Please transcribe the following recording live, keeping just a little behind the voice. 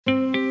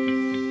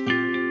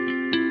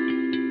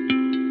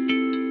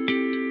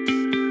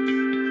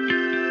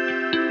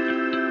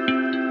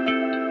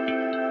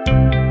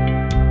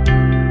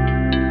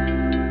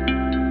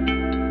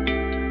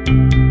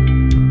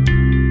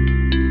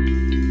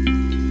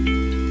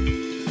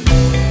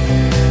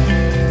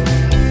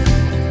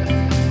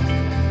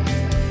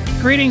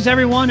Greetings,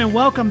 everyone, and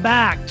welcome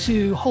back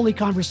to Holy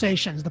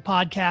Conversations, the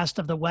podcast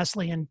of the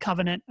Wesleyan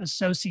Covenant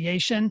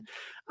Association.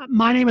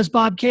 My name is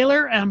Bob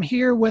Kaler. I'm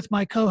here with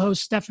my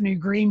co-host, Stephanie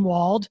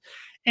Greenwald,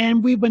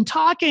 and we've been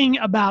talking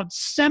about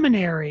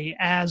seminary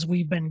as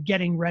we've been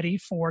getting ready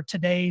for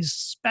today's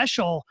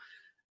special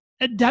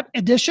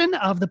edition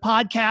of the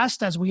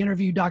podcast as we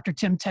interview Dr.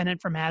 Tim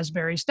Tennant from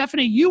Asbury.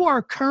 Stephanie, you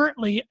are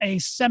currently a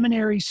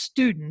seminary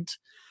student.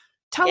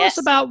 Tell us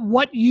about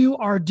what you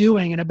are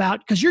doing and about,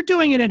 because you're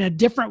doing it in a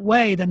different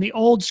way than the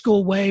old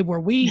school way where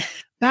we,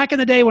 back in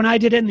the day when I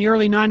did it in the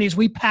early 90s,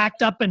 we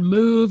packed up and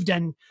moved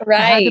and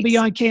had to be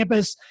on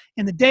campus.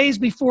 In the days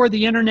before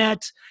the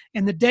internet,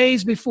 in the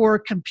days before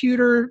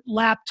computer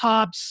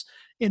laptops,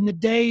 in the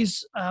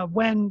days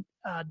when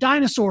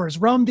dinosaurs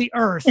roamed the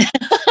earth.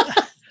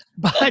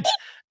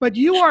 But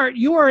you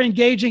are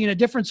engaging in a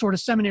different sort of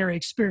seminary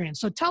experience.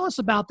 So tell us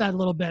about that a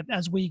little bit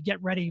as we get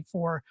ready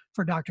for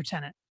Dr.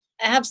 Tennant.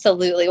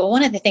 Absolutely. Well,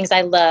 one of the things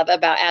I love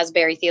about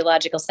Asbury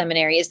Theological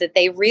Seminary is that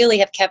they really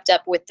have kept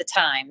up with the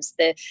times,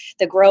 the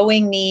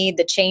growing need,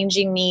 the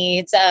changing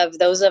needs of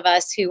those of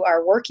us who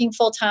are working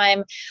full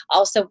time,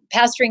 also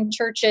pastoring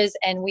churches,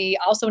 and we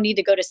also need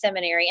to go to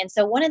seminary. And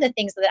so one of the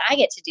things that I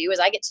get to do is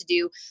I get to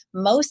do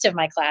most of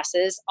my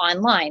classes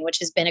online, which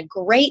has been a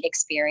great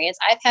experience.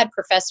 I've had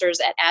professors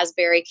at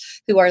Asbury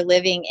who are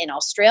living in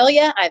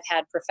Australia. I've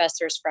had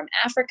professors from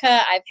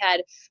Africa. I've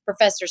had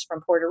professors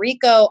from Puerto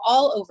Rico,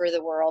 all over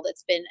the world.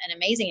 It's been an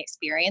amazing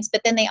experience,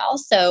 but then they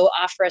also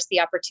offer us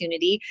the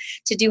opportunity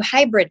to do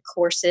hybrid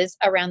courses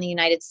around the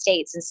United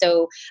States. And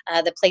so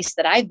the place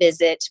that I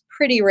visit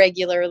pretty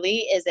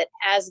regularly is at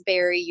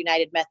Asbury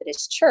United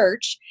Methodist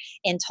Church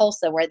in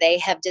Tulsa, where they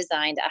have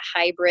designed a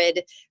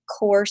hybrid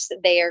course.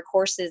 They are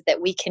courses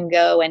that we can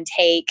go and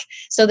take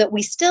so that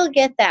we still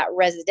get that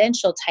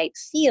residential type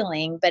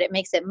feeling, but it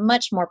makes it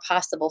much more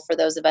possible for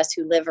those of us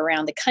who live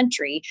around the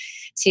country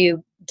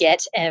to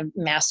get a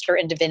Master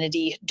in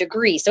Divinity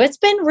degree. So it's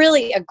been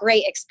really a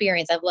great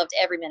experience. I've loved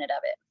every minute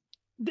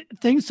of it.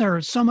 Things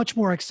are so much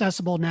more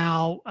accessible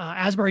now.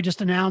 Asbury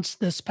just announced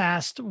this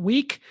past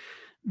week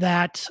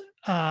that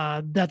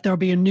there'll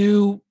be a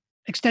new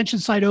extension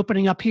site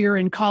opening up here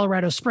in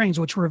Colorado Springs,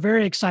 which we're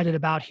very excited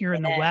about here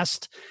in the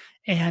West.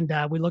 And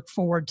we look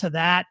forward to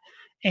that.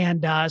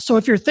 And so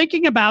if you're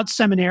thinking about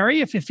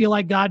seminary, if you feel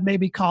like God may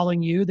be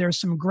calling you, there's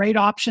some great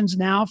options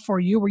now for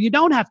you where you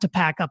don't have to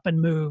pack up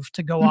and move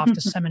to go off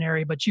to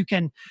seminary, but you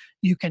can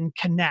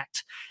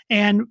connect.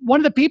 And one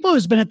of the people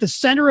who's been at the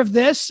center of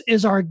this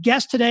is our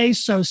guest today.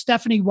 So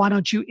Stephanie, why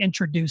don't you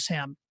introduce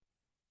him?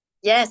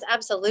 Yes,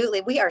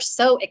 absolutely. We are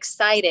so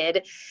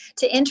excited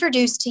to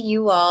introduce to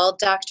you all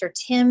Dr.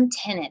 Tim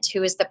Tennant,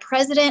 who is the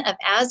president of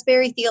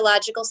Asbury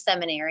Theological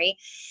Seminary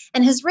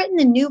and has written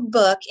a new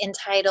book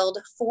entitled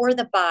For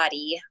the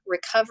Body,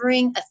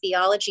 Recovering a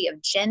Theology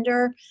of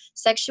Gender,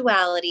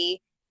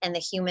 Sexuality, and the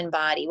Human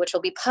Body, which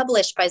will be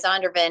published by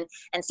Zondervan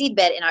and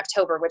Seedbed in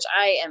October, which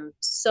I am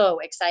so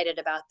excited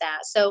about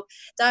that. So,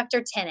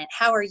 Dr. Tennant,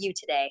 how are you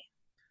today?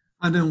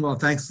 I'm doing well.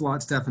 Thanks a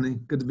lot, Stephanie.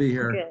 Good to be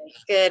here.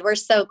 Good. We're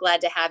so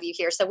glad to have you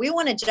here. So we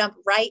want to jump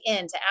right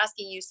into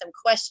asking you some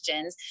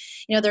questions.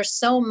 You know, there's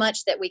so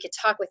much that we could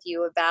talk with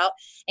you about,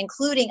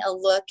 including a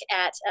look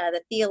at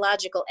the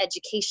theological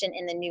education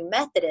in the New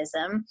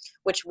Methodism,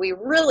 which we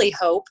really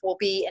hope will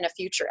be in a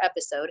future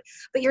episode.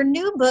 But your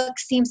new book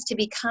seems to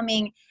be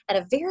coming at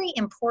a very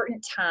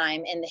important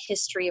time in the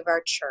history of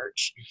our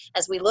church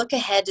as we look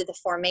ahead to the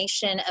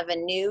formation of a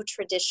new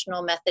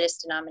traditional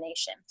Methodist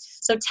denomination.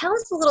 So tell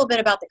us a little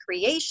bit about the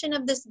creation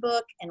of this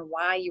book and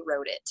why you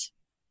wrote it.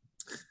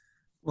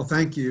 Well,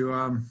 thank you.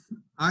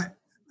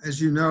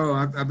 As you know,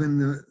 I've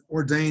been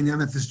ordained in the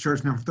Methodist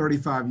Church now for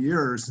 35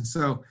 years. And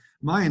so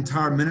my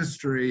entire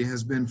ministry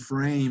has been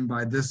framed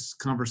by this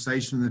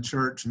conversation in the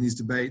church and these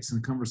debates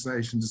and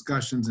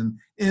discussions and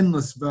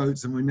endless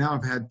votes. And we now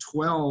have had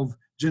 12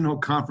 General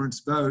Conference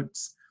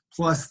votes,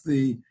 plus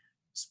the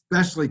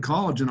specially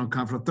called General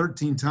Conference.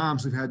 13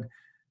 times we've had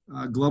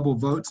global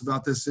votes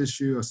about this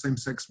issue of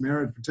same-sex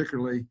marriage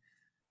particularly.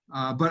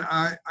 But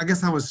I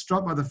guess I was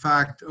struck by the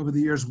fact over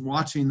the years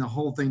watching the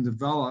whole thing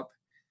develop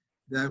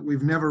that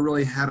we've never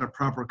really had a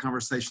proper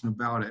conversation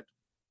about it.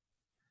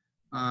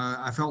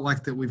 I felt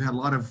like that we've had a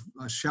lot of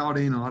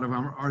shouting, a lot of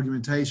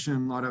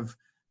argumentation, a lot of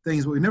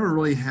things, but we never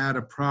really had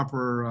a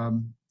proper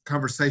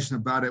conversation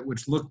about it,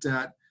 which looked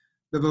at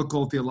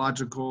biblical,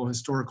 theological,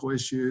 historical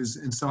issues.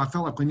 And so I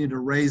felt like we needed to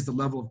raise the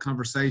level of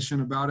conversation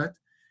about it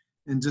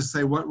and just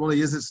say what really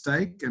is at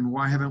stake and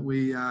why haven't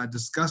we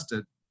discussed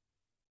it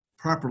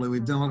properly.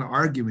 We've done a lot of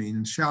arguing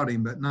and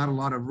shouting, but not a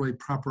lot of really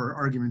proper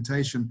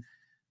argumentation.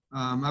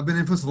 I've been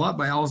influenced a lot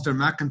by Alasdair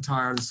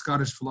MacIntyre, the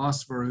Scottish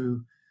philosopher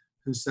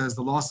who says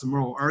the loss of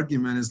moral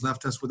argument has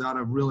left us without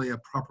a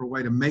proper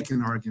way to make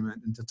an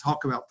argument and to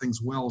talk about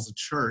things well as a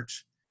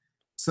church.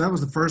 So that was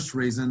the first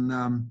reason.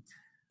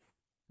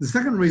 The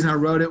second reason I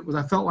wrote it was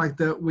I felt like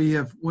that we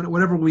have,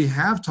 whenever we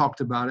have talked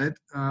about it,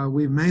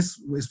 we've made,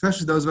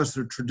 especially those of us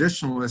that are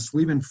traditionalists,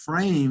 we've been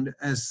framed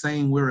as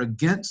saying we're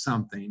against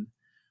something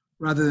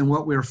rather than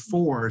what we're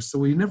for. So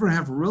we never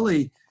have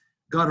really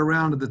got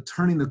around to the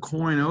turning the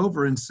coin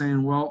over and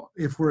saying, well,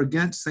 if we're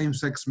against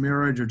same-sex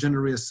marriage or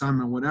gender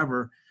reassignment,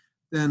 whatever,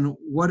 then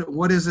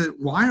what is it?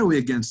 Why are we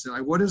against it?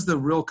 Like, what is the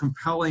real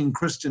compelling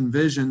Christian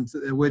vision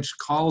which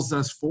calls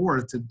us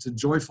forth to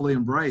joyfully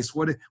embrace?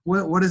 What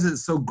is it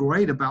so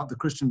great about the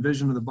Christian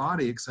vision of the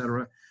body, et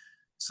cetera?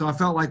 So I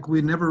felt like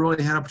we never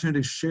really had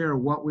opportunity to share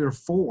what we were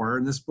for,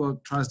 and this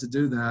book tries to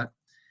do that.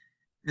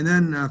 And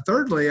then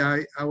thirdly,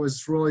 I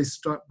was really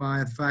struck by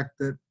the fact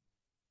that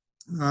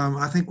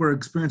I think we're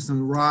experiencing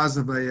the rise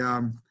of a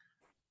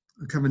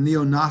kind of a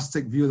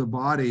neo-Gnostic view of the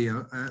body,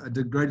 a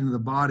degrading of the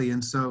body.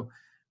 And so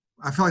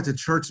I feel like the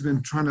church has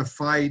been trying to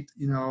fight,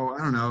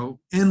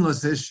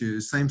 endless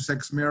issues,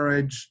 same-sex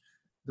marriage,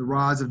 the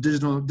rise of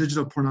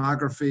digital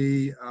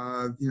pornography,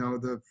 our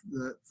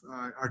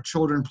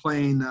children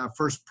playing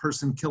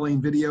first-person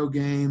killing video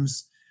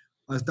games,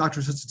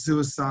 doctor-assisted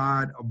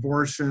suicide,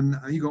 abortion,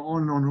 you go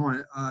on and on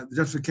and on, the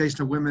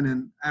justification of women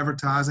in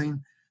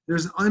advertising.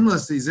 There's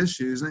endless these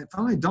issues. And it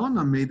finally dawned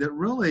on me that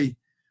really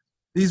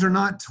these are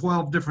not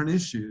 12 different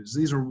issues.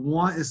 This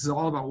is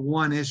all about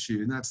one issue,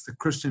 and that's the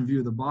Christian view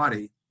of the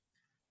body.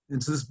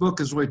 And so this book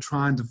is really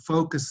trying to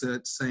focus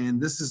it, saying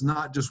this is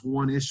not just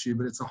one issue,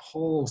 but it's a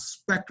whole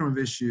spectrum of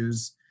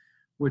issues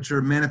which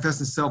are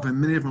manifesting itself in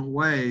many different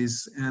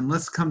ways. And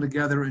let's come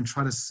together and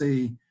try to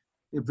see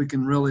if we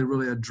can really,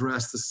 really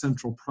address the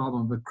central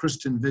problem of the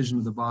Christian vision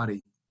of the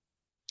body.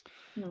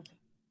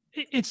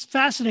 It's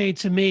fascinating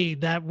to me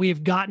that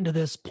we've gotten to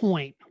this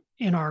point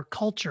in our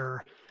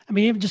culture. I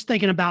mean, even just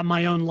thinking about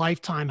my own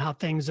lifetime, how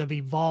things have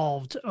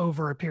evolved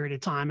over a period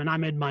of time, and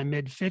I'm in my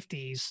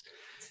mid-50s.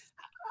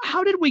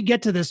 How did we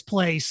get to this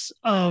place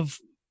of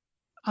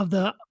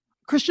the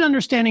Christian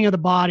understanding of the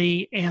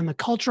body and the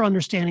cultural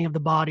understanding of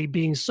the body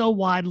being so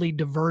widely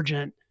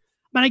divergent?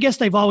 I mean, I guess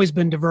they've always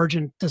been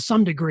divergent to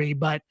some degree,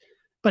 but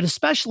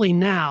especially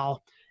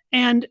now.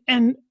 And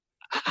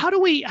how do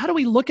we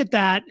look at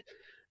that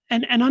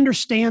and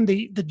understand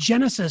the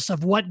genesis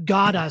of what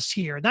got us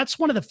here? That's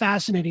one of the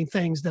fascinating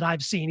things that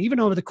I've seen, even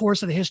over the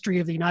course of the history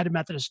of the United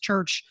Methodist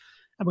Church.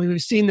 I mean,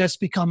 we've seen this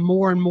become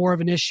more and more of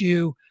an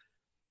issue.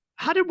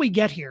 How did we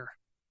get here?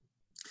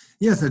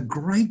 Yeah, it's a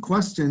great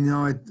question.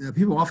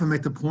 People often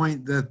make the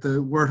point that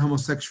the word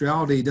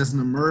homosexuality doesn't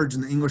emerge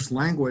in the English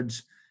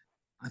language.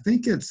 I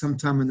think it's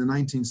sometime in the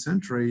 19th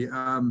century,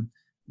 the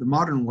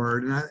modern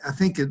word. And I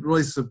think it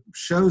really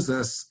shows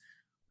us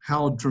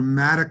how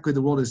dramatically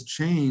the world has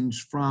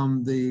changed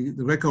from the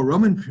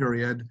Greco-Roman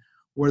period,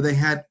 where they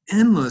had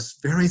endless,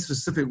 very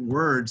specific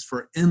words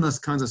for endless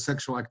kinds of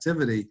sexual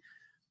activity.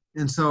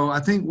 And so I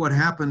think what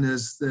happened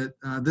is that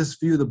this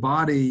view of the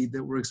body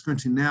that we're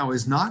experiencing now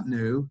is not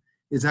new.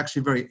 It's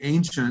actually very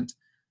ancient,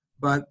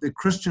 but the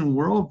Christian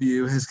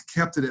worldview has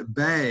kept it at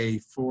bay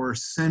for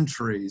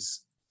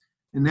centuries.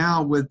 And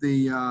now with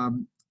the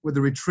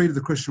retreat of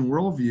the Christian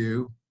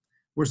worldview,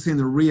 we're seeing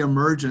the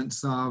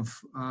reemergence of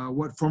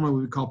what formerly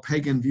we would call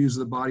pagan views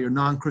of the body or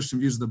non-Christian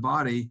views of the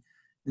body,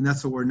 and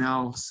that's what we're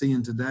now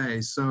seeing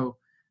today. So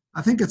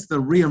I think it's the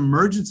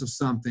reemergence of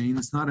something.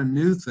 It's not a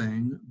new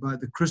thing,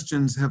 but the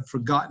Christians have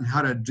forgotten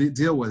how to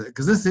deal with it,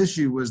 because this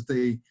issue was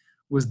the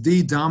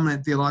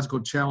dominant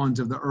theological challenge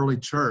of the early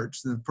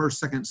church. In the first,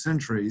 second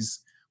centuries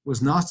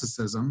was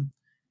Gnosticism,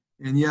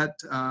 and yet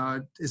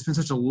it's been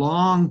such a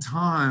long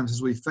time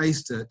since we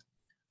faced it.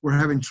 We're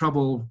having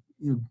trouble,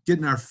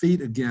 getting our feet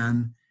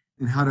again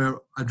and how to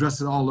address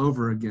it all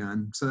over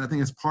again. So I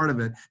think it's part of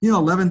it.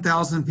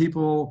 11,000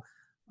 people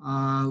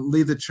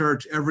leave the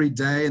church every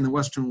day in the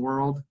Western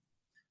world.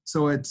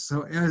 So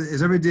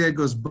as every day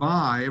goes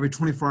by, every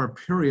 24-hour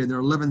period, there are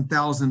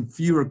 11,000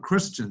 fewer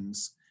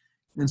Christians.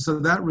 And so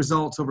that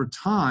results over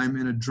time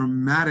in a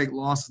dramatic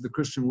loss of the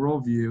Christian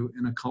worldview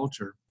in a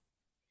culture.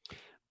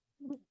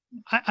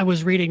 I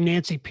was reading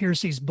Nancy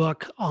Pearcey's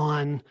book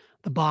on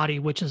the body,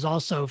 which is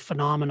also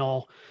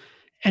phenomenal.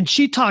 And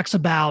she talks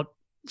about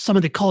some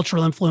of the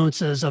cultural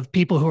influences of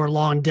people who are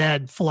long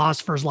dead,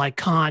 philosophers like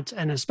Kant,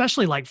 and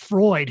especially like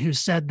Freud, who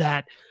said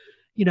that,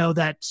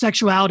 that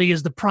sexuality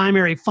is the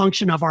primary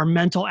function of our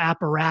mental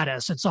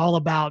apparatus. It's all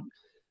about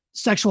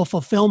sexual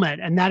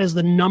fulfillment, and that is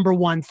the number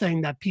one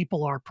thing that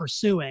people are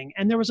pursuing.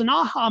 And there was an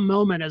aha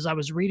moment as I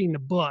was reading the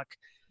book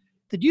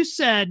that you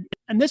said,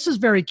 and this is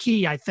very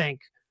key, I think,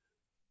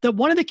 that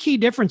one of the key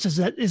differences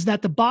is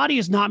that the body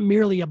is not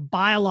merely a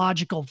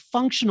biological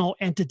functional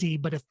entity,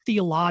 but a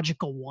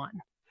theological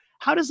one.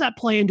 How does that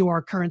play into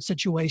our current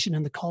situation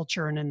in the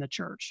culture and in the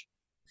church?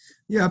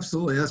 Yeah,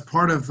 absolutely. That's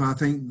part of, I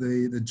think,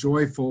 the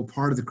joyful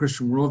part of the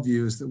Christian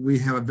worldview is that we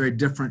have a very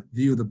different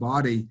view of the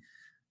body.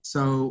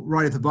 So,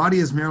 right, if the body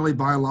is merely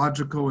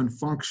biological and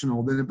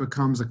functional, then it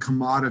becomes a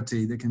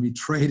commodity that can be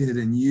traded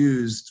and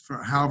used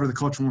for however the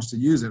culture wants to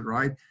use it,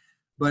 right?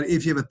 But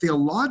if you have a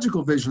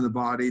theological vision of the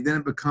body, then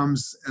it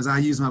becomes, as I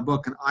use in my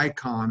book, an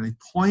icon, a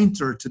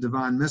pointer to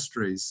divine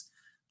mysteries.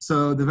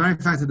 So the very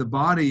fact that the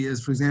body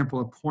is, for example,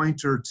 a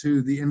pointer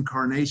to the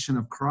incarnation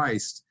of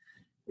Christ.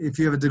 If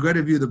you have a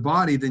degraded view of the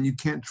body, then you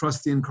can't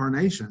trust the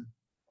incarnation.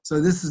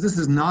 So this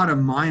is not a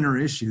minor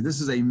issue.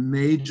 This is a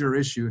major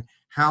issue,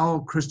 how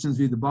Christians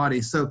view the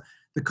body. So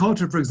the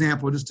culture, for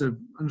example, just to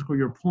underscore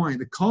your point,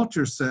 the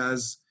culture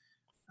says,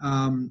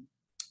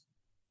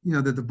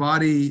 that the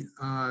body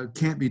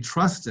can't be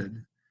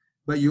trusted,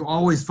 but you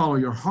always follow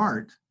your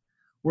heart.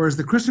 Whereas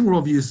the Christian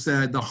worldview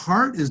said the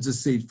heart is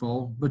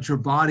deceitful, but your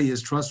body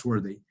is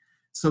trustworthy.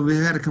 So we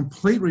had a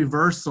complete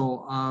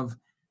reversal of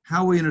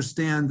how we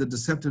understand the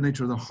deceptive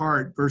nature of the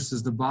heart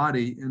versus the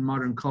body in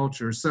modern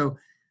culture. So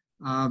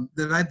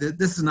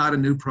this is not a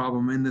new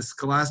problem. In the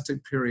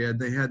scholastic period,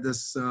 they had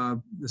this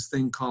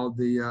thing called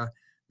the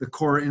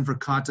cor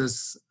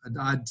inversatus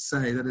ad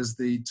se, that is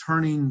the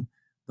turning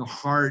the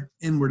heart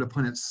inward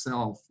upon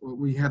itself.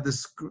 We have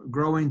this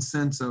growing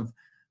sense of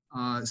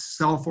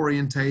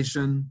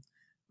self-orientation,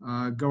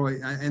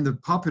 going, and the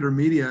popular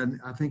media, and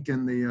I think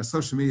in the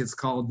social media, it's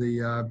called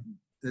the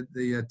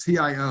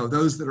TIO,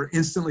 those that are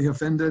instantly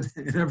offended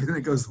and everything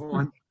that goes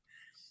on.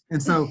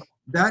 And so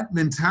that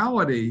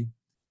mentality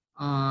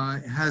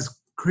has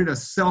created a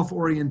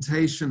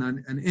self-orientation,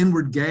 an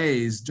inward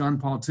gaze, John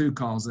Paul II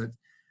calls it,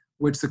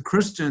 which the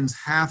Christians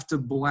have to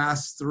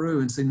blast through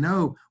and say,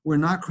 no, we're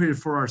not created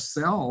for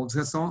ourselves.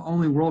 That's the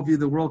only worldview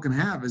the world can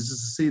have, is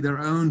just to see their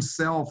own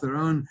self, their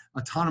own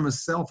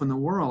autonomous self in the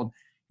world.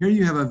 Here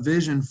you have a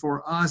vision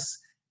for us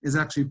is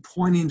actually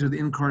pointing to the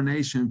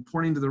incarnation,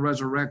 pointing to the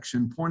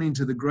resurrection, pointing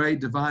to the great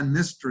divine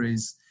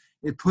mysteries.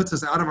 It puts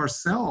us out of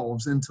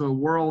ourselves into a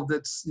world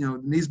that's,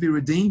 needs to be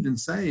redeemed and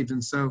saved.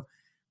 And so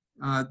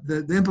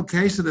the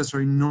implications of this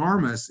are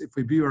enormous if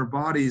we view our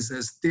bodies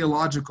as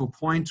theological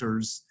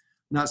pointers,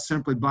 not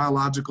simply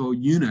biological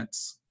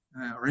units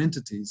or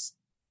entities.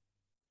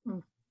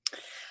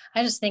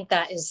 I just think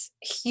that is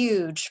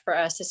huge for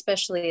us,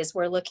 especially as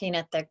we're looking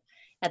at the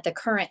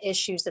current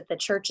issues that the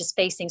church is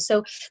facing.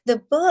 So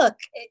the book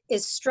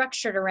is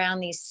structured around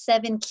these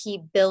 7 key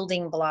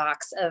building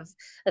blocks of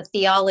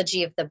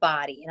theology of the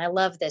body. And I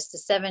love this, the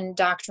 7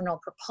 doctrinal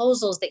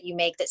proposals that you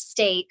make that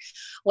state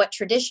what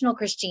traditional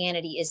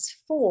Christianity is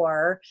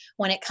for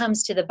when it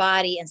comes to the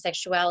body and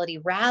sexuality,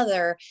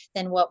 rather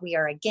than what we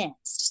are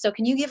against. So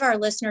can you give our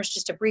listeners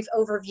just a brief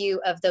overview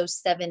of those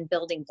 7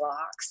 building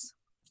blocks?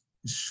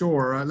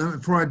 Sure.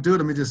 Before I do it,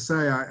 let me just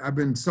say I've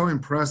been so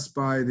impressed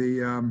by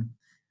the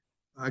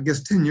I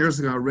guess 10 years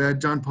ago, I read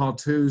John Paul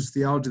II's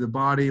Theology of the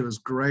Body. It was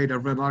great.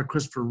 I've read a lot of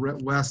Christopher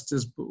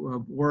West's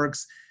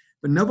works,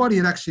 but nobody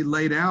had actually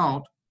laid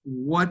out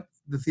what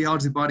the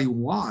theology of the body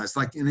was,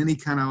 like in any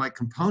kind of like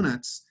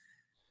components.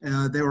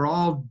 They were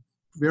all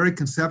very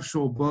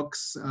conceptual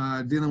books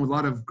dealing with a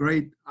lot of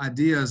great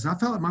ideas. And I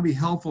felt it might be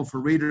helpful for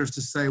readers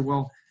to say,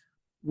 well,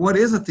 what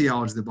is a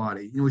theology of the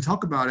body? We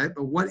talk about it,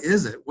 but what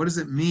is it? What does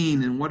it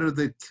mean? And what are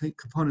the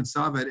components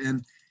of it?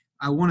 And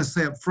I want to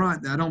say up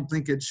front that I don't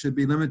think it should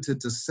be limited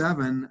to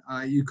 7.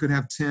 You could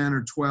have 10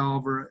 or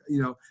 12 or,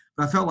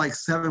 but I felt like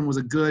 7 was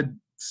a good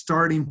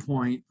starting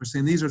point for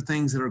saying these are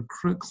things that are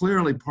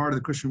clearly part of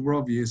the Christian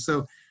worldview.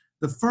 So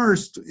the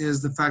first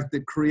is the fact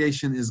that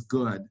creation is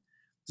good.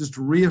 Just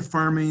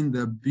reaffirming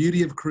the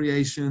beauty of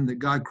creation, that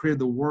God created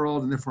the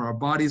world and therefore our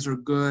bodies are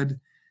good.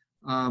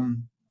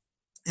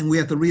 And we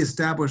have to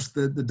reestablish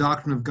the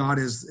doctrine of God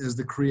as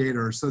the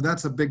creator. So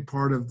that's a big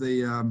part of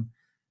the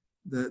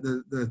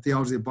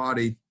theology of the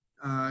body,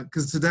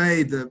 because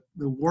today the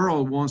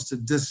world wants to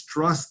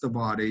distrust the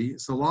body.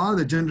 So a lot of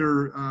the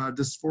gender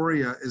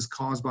dysphoria is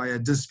caused by a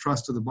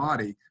distrust of the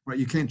body, right?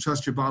 You can't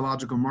trust your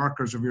biological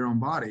markers of your own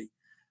body.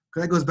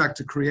 That goes back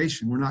to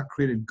creation. We're not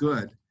created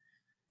good.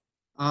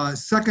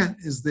 Second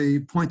is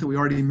the point that we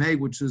already made,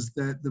 which is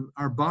that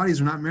our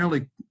bodies are not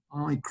merely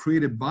only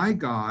created by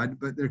God,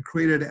 but they're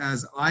created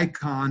as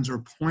icons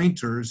or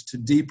pointers to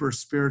deeper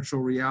spiritual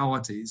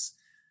realities.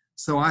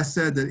 So I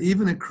said that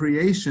even at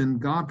creation,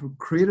 God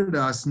created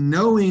us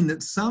knowing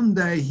that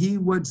someday he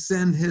would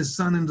send his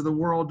son into the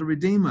world to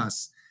redeem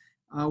us.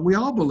 We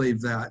all believe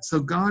that. So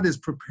God is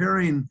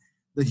preparing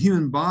the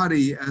human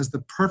body as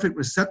the perfect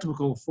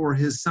receptacle for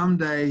his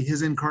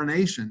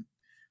incarnation.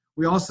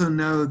 We also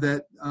know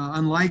that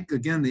unlike,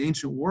 again, the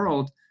ancient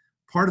world,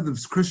 part of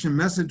the Christian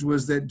message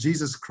was that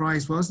Jesus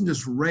Christ wasn't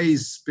just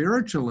raised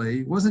spiritually,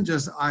 it wasn't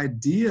just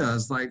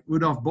ideas like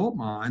Rudolf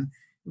Bultmann.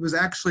 It was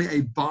actually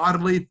a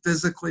bodily,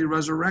 physically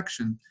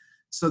resurrection.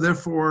 So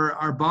therefore,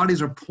 our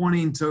bodies are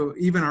pointing to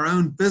even our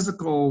own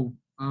physical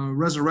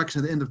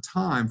resurrection at the end of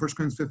time, 1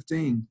 Corinthians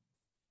 15.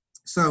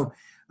 So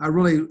I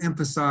really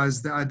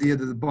emphasize the idea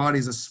that the body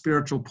is a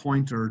spiritual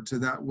pointer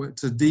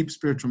to deep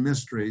spiritual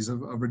mysteries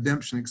of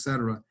redemption,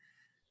 etc.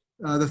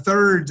 The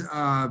third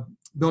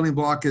building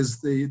block is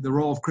the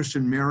role of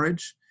Christian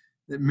marriage.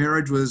 That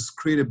marriage was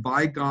created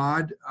by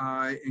God,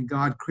 and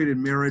God created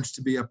marriage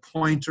to be a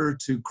pointer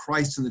to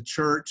Christ and the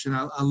church. And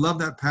I love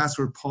that passage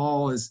where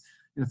Paul is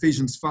in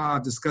Ephesians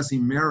 5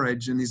 discussing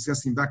marriage, and he's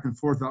discussing back and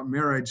forth about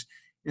marriage.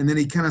 And then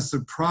he kind of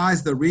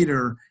surprised the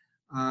reader.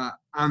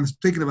 I'm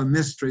speaking of a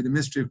mystery, the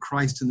mystery of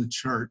Christ and the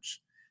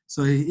church.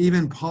 So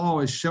even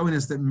Paul is showing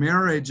us that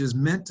marriage is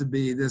meant to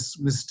be this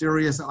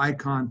mysterious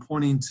icon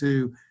pointing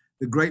to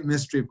the great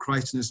mystery of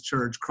Christ and his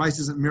church. Christ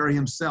doesn't marry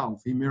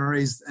himself. He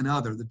marries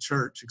another, the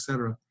church,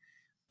 etc.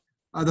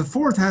 The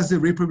fourth has the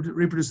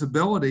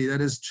reproducibility, that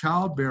is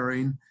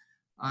childbearing.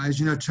 As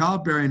you know,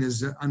 childbearing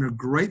is under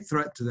great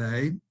threat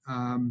today.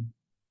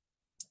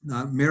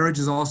 Marriage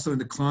is also in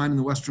decline in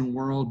the Western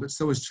world, but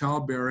so is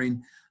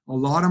childbearing. A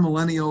lot of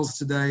millennials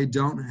today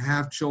don't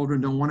have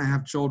children, don't want to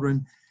have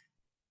children.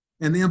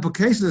 And the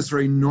implications of this are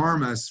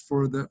enormous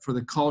for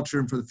the culture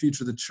and for the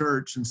future of the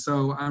church. And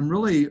so I'm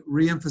really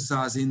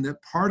reemphasizing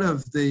that part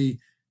of the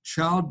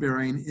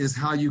childbearing is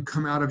how you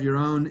come out of your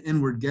own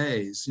inward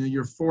gaze. You know,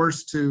 you're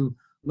forced to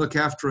look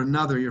after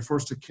another. You're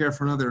forced to care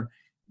for another.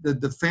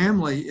 The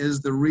family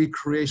is the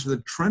recreation of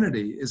the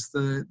Trinity. It's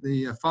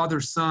the father,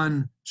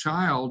 son,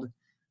 child.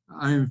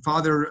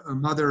 Father,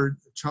 mother,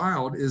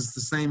 child is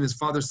the same as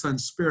Father, Son,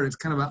 Spirit. It's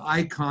kind of an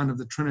icon of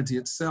the Trinity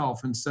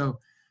itself. And so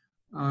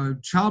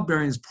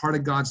childbearing is part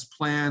of God's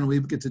plan. We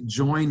get to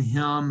join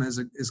him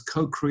as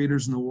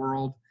co-creators in the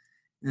world.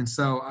 And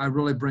so I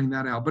really bring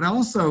that out. But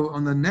also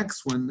on the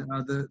next one,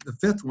 the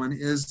fifth one,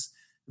 is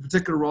the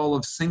particular role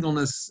of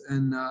singleness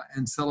and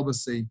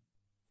celibacy.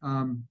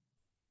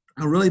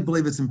 I really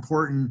believe it's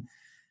important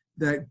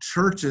that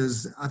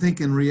churches, I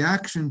think in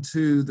reaction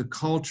to the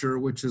culture,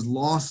 which has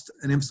lost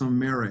an emphasis on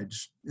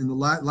marriage, and the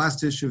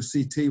last issue of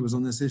CT was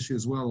on this issue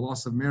as well, the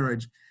loss of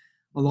marriage.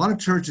 A lot of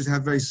churches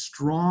have very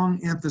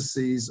strong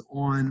emphases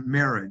on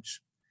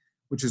marriage,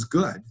 which is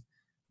good.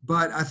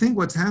 But I think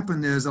what's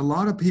happened is a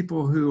lot of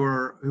people who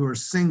are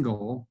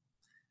single,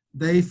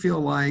 they feel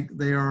like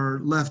they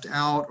are left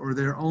out, or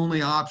their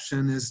only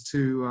option is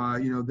to,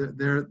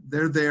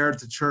 they're there at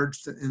the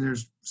church, and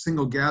there's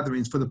single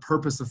gatherings for the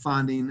purpose of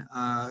finding,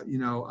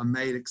 a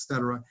mate,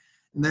 etc.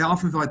 And they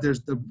often feel like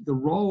there's the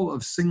role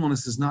of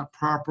singleness is not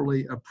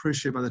properly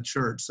appreciated by the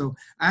church. So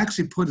I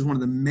actually put as one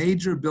of the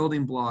major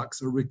building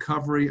blocks a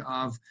recovery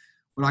of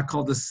what I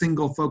call the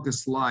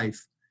single-focused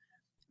life.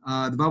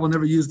 The Bible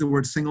never used the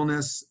word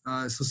singleness.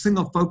 So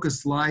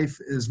single-focused life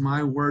is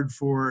my word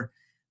for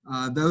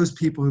those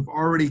people who've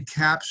already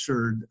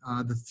captured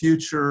the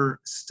future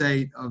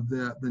state of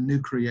the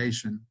new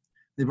creation.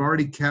 They've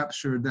already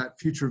captured that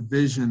future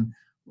vision.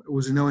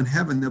 Was in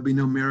heaven there'll be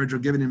no marriage or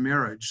given in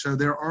marriage. So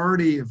they're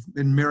already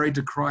been married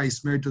to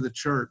Christ, married to the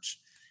church.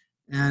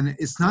 And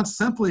it's not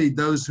simply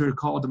those who are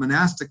called to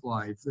monastic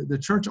life. The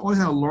church always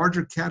had a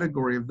larger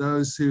category of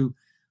those who,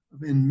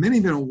 in many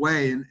different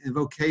ways and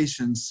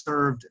vocations,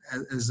 served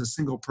as a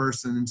single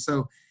person. And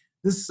so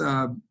this,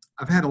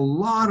 I've had a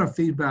lot of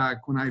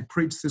feedback when I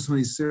preached through some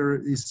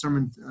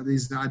of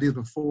these ideas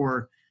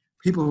before.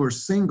 People who are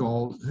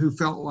single who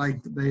felt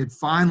like they had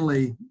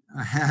finally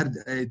had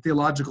a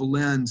theological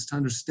lens to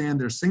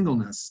understand their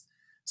singleness.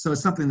 So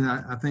it's something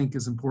that I think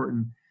is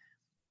important.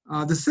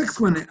 The sixth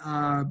one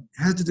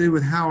has to do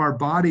with how our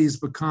bodies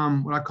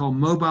become what I call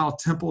mobile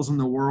temples in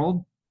the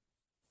world.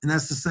 And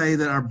that's to say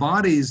that our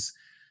bodies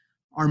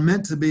are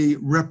meant to be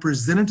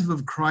representative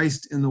of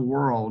Christ in the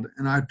world.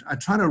 And I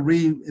try to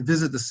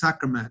revisit the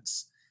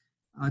sacraments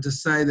to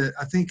say that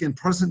I think in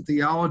Protestant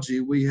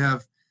theology, we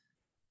have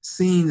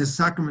seen the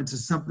sacraments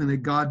as something that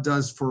God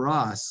does for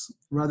us,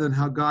 rather than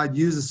how God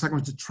uses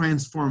sacraments to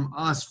transform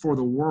us for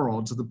the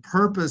world. So the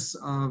purpose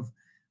of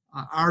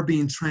our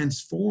being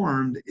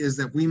transformed is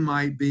that we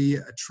might be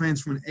a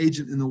transforming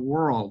agent in the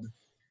world.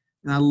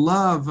 And I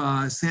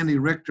love Sandy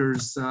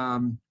Richter's,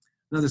 another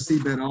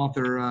seedbed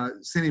author,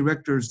 Sandy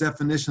Richter's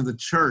definition of the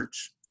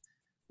church,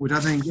 which I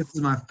think this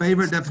is my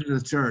favorite definition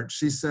of the church.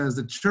 She says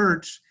the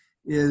church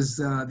is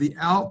the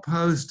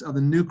outpost of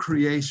the new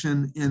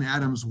creation in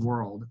Adam's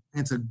world.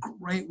 And it's a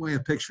great way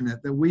of picturing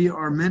it, that we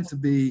are meant to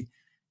be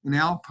an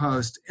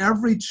outpost.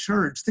 Every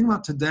church, think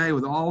about today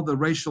with all the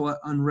racial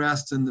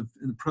unrest and the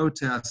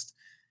protest,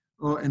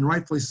 and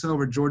rightfully so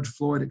over George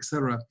Floyd,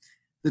 etc.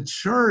 The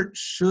church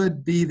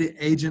should be the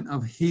agent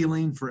of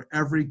healing for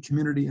every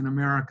community in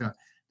America.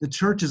 The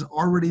church is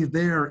already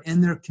there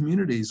in their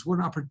communities. What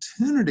an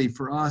opportunity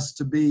for us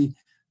to be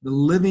the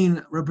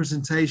living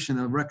representation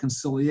of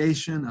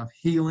reconciliation, of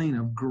healing,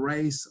 of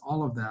grace,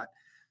 all of that.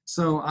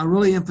 So I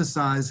really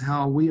emphasize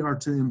how we are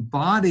to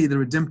embody the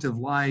redemptive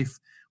life.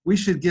 We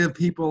should give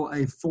people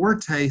a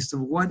foretaste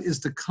of what is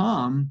to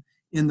come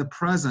in the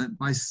present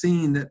by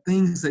seeing that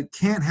things that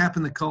can't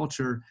happen in the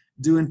culture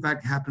do in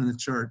fact happen in the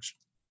church.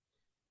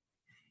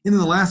 And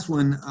then the last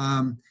one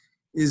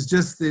is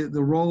just the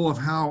role of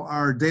how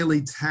our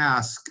daily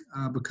tasks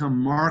become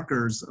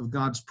markers of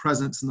God's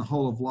presence in the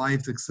whole of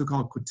life, the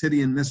so-called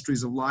quotidian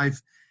mysteries of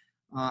life.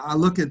 I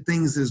look at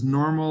things as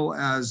normal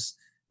as,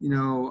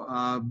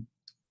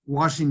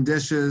 washing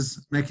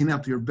dishes, making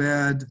up your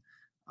bed.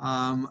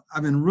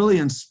 I've been really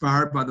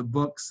inspired by the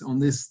books on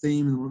this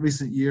theme in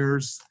recent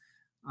years.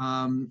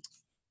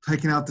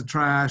 Taking out the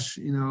trash,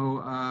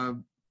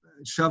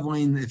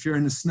 shoveling, if you're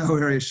in the snow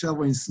area,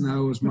 shoveling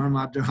snow was one of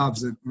my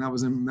jobs when I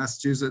was in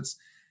Massachusetts.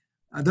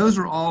 Those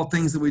are all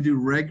things that we do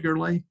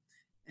regularly,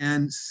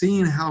 and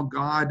seeing how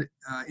God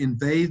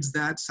invades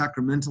that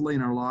sacramentally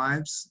in our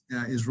lives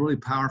is really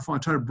powerful. I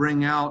try to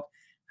bring out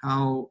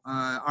how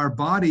our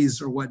bodies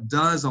are what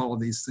does all of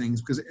these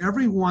things, because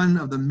every one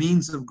of the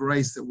means of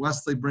grace that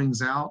Wesley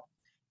brings out,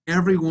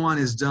 every one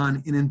is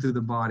done in and through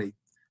the body.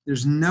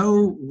 there's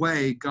no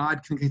way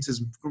God communicates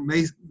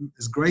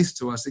his grace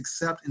to us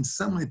except in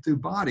some way through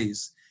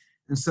bodies.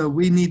 And so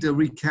we need to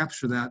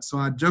recapture that. So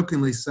I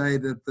jokingly say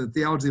that the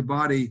theology of the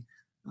body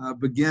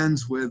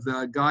begins with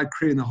God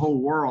creating the whole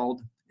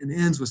world and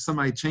ends with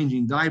somebody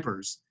changing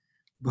diapers.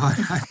 But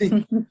I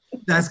think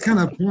that's kind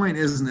of the point,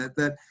 isn't it?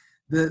 That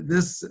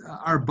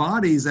our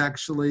bodies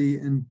actually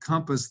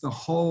encompass the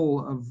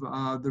whole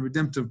of the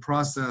redemptive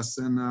process.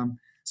 And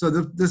so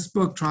this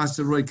book tries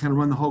to really kind of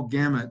run the whole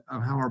gamut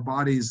of how our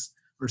bodies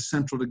are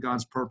central to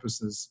God's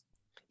purposes.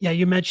 Yeah,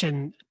 you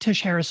mentioned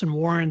Tish Harrison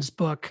Warren's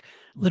book,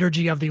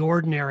 Liturgy of the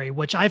Ordinary,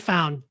 which I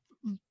found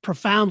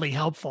profoundly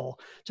helpful,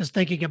 just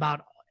thinking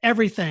about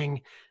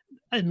everything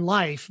in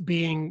life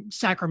being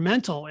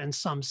sacramental in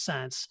some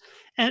sense.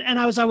 And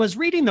as I was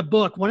reading the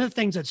book, one of the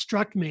things that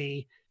struck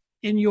me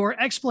in your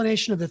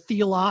explanation of the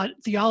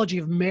theology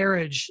of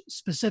marriage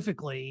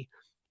specifically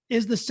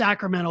is the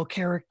sacramental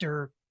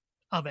character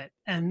of it,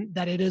 and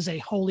that it is a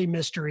holy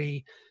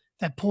mystery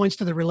that points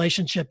to the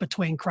relationship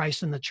between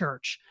Christ and the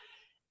church.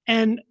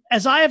 And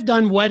as I have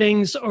done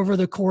weddings over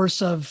the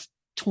course of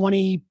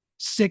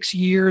 26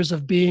 years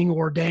of being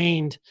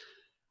ordained,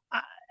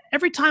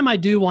 every time I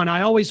do one,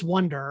 I always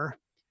wonder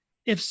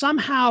if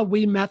somehow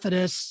we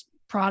Methodists,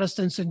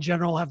 Protestants in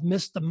general, have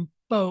missed the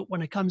boat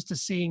when it comes to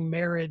seeing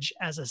marriage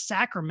as a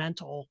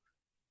sacramental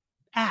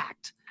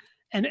act.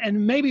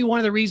 And maybe one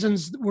of the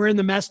reasons we're in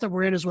the mess that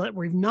we're in is that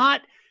we've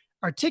not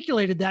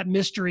articulated that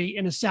mystery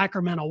in a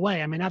sacramental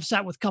way. I mean, I've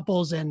sat with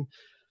couples in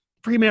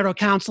premarital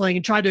counseling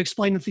and tried to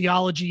explain the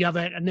theology of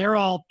it, and they're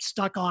all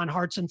stuck on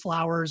hearts and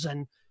flowers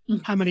and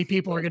how many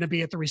people are going to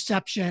be at the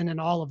reception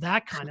and all of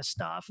that kind of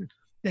stuff.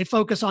 They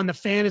focus on the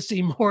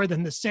fantasy more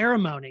than the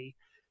ceremony.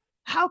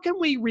 How can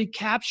we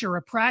recapture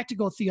a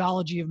practical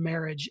theology of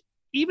marriage,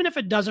 even if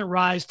it doesn't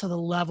rise to the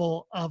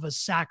level of a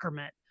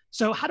sacrament?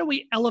 So how do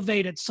we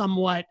elevate it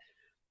somewhat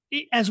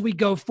as we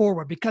go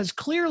forward? Because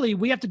clearly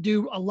we have to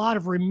do a lot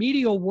of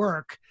remedial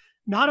work,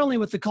 not only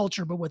with the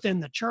culture, but within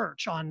the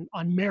church on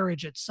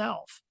marriage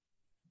itself.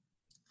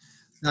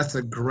 That's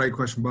a great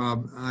question,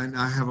 Bob.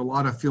 I have a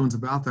lot of feelings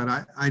about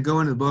that. I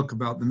go into the book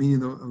about the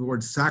meaning of the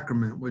word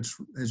sacrament, which,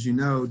 as you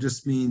know,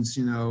 just means,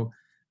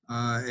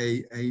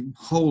 a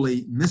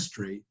holy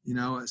mystery,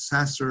 a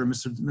sacer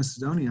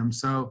Macedonium.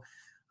 So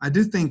I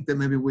do think that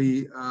maybe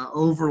we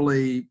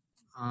overly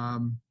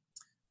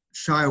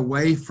shy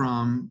away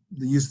from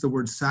the use of the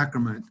word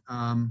sacrament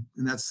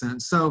in that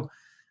sense. So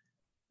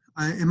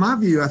in my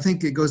view, I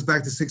think it goes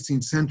back to the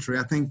 16th century.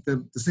 I think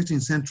the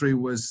 16th century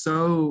was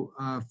so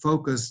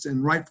focused,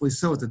 and rightfully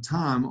so at the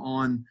time,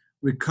 on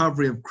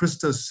recovery of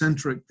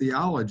Christocentric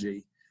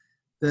theology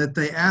that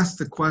they asked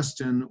the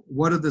question,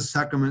 what are the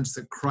sacraments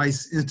that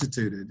Christ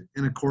instituted?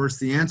 And of course,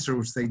 the answer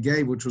which they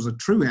gave, which was a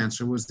true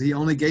answer, was he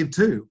only gave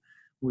two,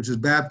 which is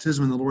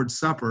baptism and the Lord's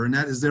Supper, and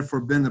that has therefore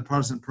been the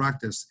Protestant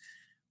practice.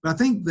 But I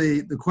think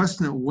the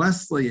question that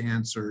Wesley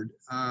answered,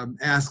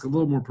 asked a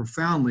little more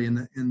profoundly in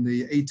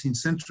the 18th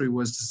century,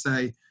 was to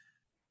say,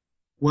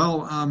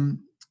 well,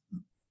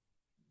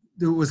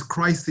 was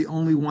Christ the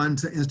only one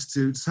to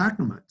institute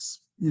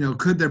sacraments?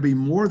 Could there be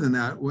more than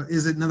that?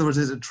 In other words,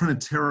 is it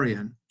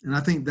Trinitarian? And I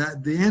think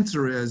that the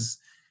answer is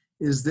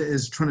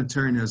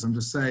Trinitarianism,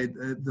 to say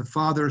the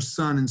Father,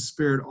 Son, and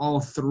Spirit, all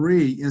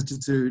three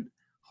institute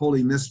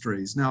holy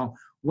mysteries. Now,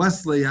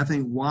 Wesley, I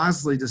think,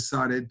 wisely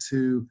decided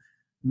to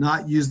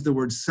not use the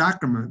word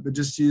sacrament, but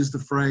just use the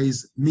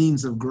phrase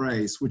means of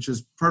grace, which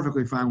is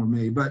perfectly fine with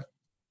me. But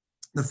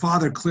the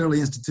Father clearly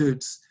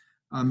institutes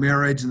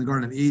marriage in the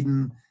Garden of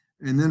Eden,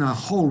 and then a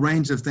whole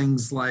range of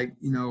things like,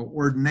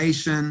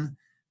 ordination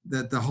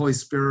that the Holy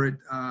Spirit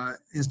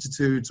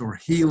institutes, or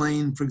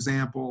healing, for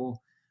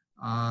example,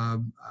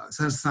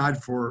 set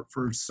aside for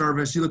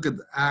service. You look at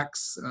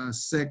Acts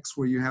 6,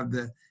 where you have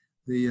the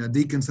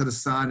deacons set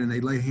aside and they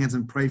lay hands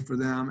and pray for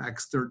them.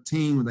 Acts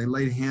 13, where they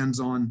laid hands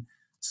on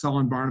Saul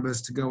and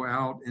Barnabas to go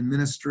out in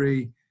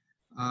ministry.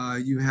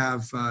 You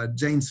have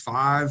James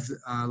 5,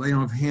 laying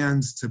on of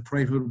hands to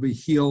pray who will be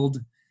healed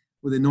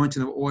with the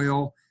anointing of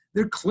oil.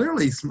 There are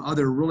clearly some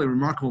other really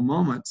remarkable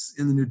moments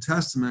in the New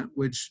Testament,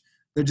 which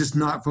they're just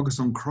not focused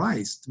on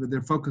Christ, but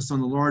they're focused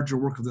on the larger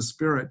work of the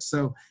Spirit.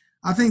 So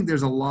I think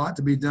there's a lot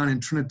to be done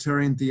in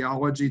Trinitarian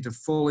theology to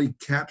fully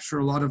capture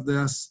a lot of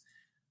this.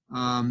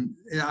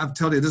 I've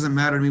told you, it doesn't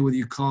matter to me whether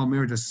you call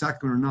marriage a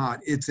sacrament or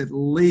not. It's at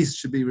least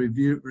should be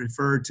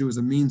referred to as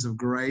a means of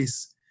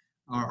grace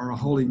or a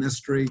holy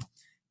mystery.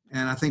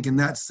 And I think in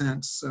that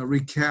sense,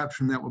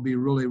 recapturing that will be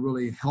really,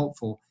 really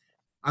helpful.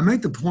 I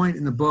make the point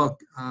in the book,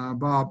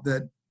 Bob,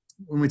 that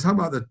when we talk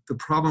about the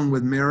problem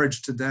with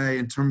marriage today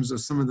in terms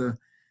of some of the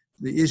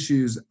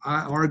issues,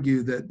 I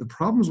argue that the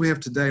problems we have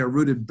today are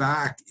rooted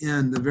back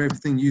in the very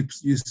thing you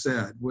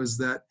said, was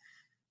that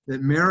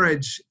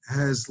marriage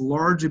has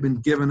largely been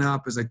given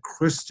up as a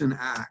Christian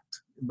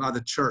act by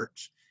the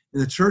church.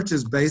 And the church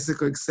has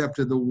basically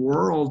accepted the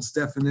world's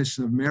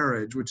definition of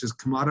marriage, which is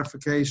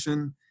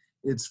commodification.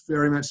 It's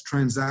very much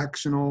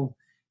transactional,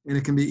 and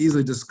it can be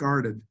easily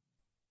discarded.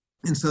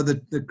 And so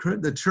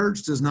the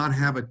church does not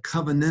have a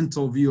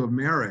covenantal view of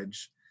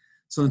marriage.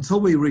 So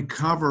until we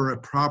recover a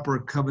proper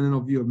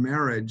covenantal view of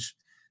marriage,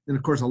 then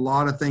of course a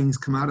lot of things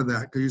come out of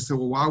that. Because you say,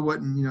 well, why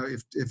wouldn't,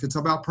 if it's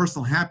about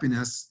personal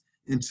happiness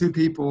and two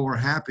people are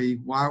happy,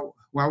 why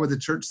would the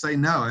church say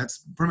no?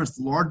 That's pretty much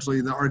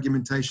largely the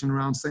argumentation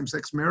around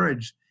same-sex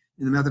marriage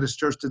in the Methodist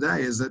Church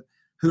today, is that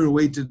who are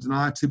we to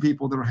deny two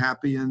people that are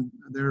happy and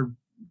they're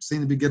seem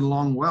to be getting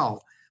along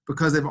well?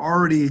 Because they've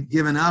already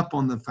given up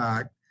on the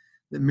fact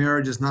that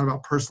marriage is not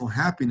about personal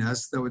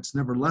happiness, though it's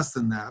never less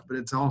than that, but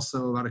it's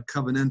also about a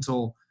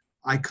covenantal,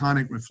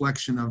 iconic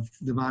reflection of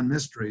divine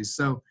mysteries.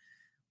 So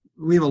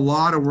we have a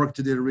lot of work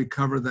to do to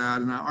recover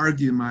that, and I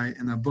argue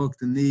in the book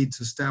the need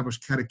to establish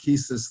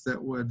catechesis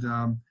that would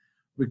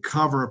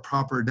recover a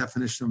proper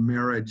definition of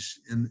marriage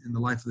in the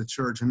life of the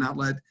church, and not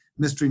let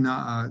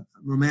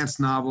romance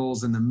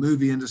novels and the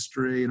movie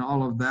industry and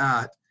all of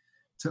that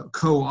to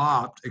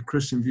co-opt a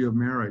Christian view of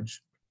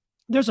marriage.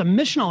 There's a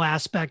missional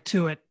aspect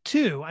to it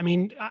too. I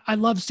mean, I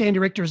love Sandy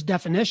Richter's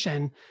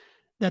definition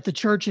that the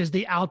church is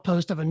the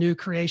outpost of a new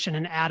creation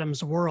in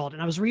Adam's world.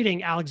 And I was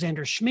reading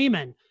Alexander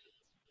Schmemann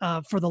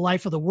for The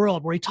Life of the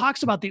World, where he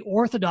talks about the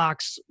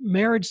Orthodox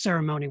marriage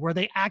ceremony, where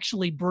they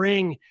actually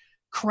bring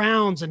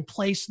crowns and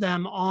place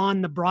them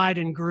on the bride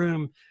and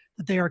groom,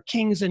 that they are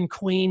kings and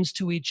queens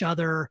to each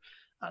other,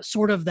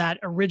 sort of that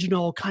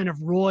original kind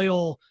of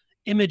royal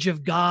image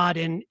of God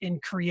in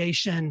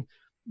creation,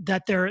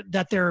 that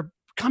they're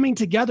coming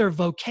together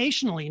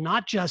vocationally,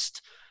 not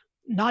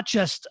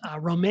just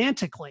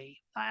romantically.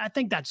 I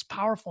think that's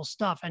powerful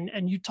stuff,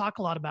 and you talk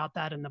a lot about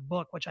that in the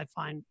book, which I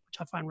find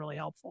really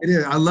helpful. It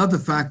is. I love the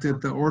fact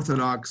that the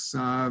Orthodox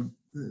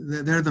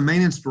they're the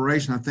main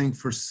inspiration, I think,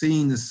 for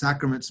seeing the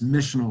sacraments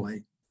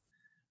missionally,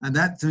 and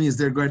that to me is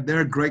their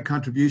great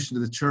contribution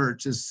to the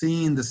church, is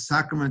seeing the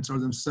sacraments are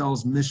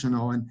themselves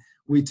missional, and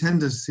we tend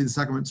to see the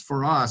sacraments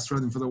for us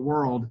rather than for the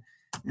world.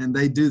 And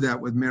they do that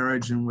with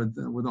marriage and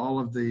with all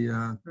of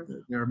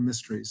their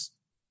mysteries.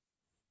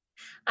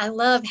 I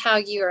love how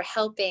you are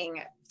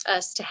helping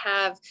us to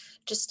have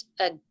just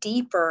a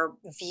deeper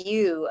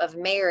view of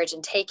marriage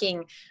and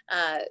taking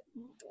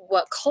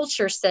what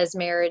culture says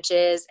marriage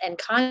is and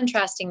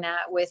contrasting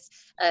that with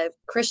a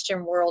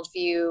Christian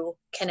worldview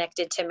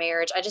connected to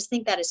marriage. I just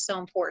think that is so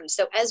important.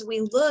 So as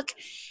we look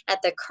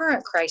at the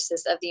current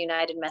crisis of the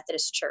United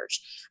Methodist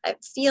Church, I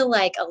feel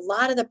like a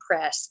lot of the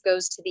press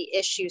goes to the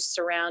issues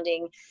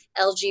surrounding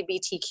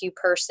LGBTQ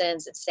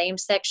persons and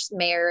same-sex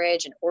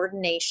marriage and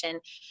ordination,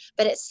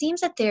 but it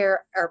seems that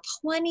there are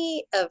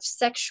plenty of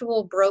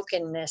sexual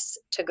brokenness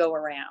to go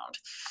around.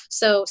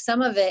 So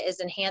some of it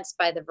is enhanced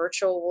by the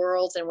virtual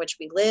worlds in which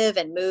we live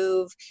and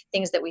move,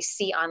 things that we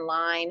see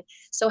online.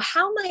 So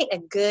how might a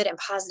good and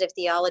positive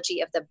theology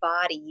of the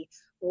body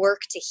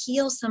work to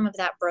heal some of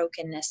that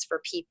brokenness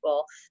for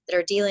people that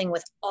are dealing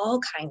with all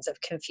kinds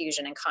of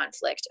confusion and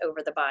conflict over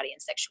the body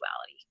and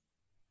sexuality?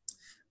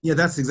 Yeah,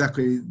 that's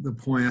exactly the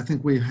point. I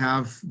think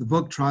the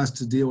book tries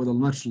to deal with a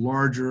much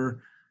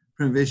larger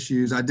kind of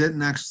issues. I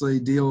didn't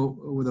actually deal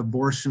with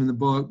abortion in the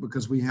book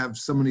because we have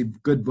so many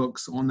good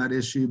books on that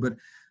issue, but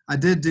I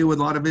did deal with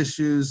a lot of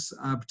issues,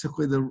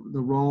 particularly the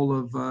role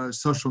of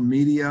social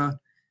media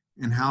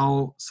and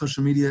how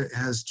social media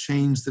has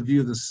changed the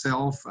view of the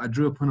self. I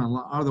drew upon a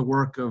lot of the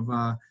work of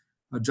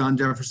John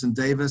Jefferson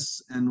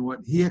Davis, and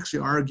what he actually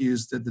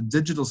argues that the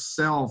digital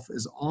self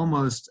is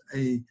almost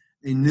a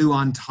new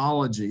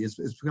ontology. It's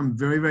become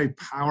very, very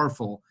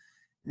powerful.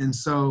 And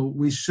so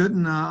we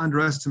shouldn't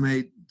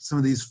underestimate some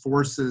of these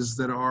forces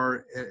that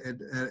are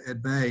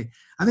at bay.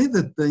 I think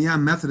that the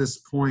Young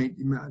Methodist point,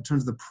 in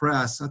terms of the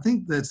press, I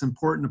think that it's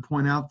important to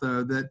point out,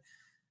 though, that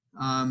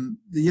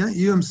the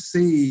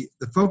UMC,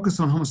 the focus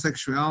on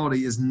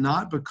homosexuality is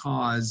not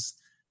because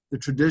the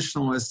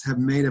traditionalists have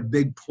made a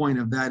big point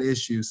of that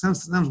issue.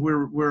 Sometimes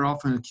we're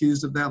often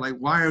accused of that, like,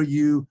 why are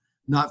you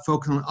not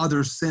focusing on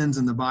other sins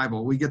in the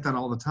Bible? We get that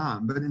all the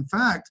time. But in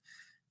fact,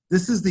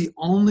 this is the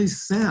only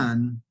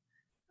sin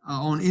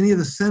on any of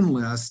the sin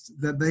lists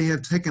that they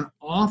have taken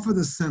off of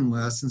the sin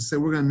list and said,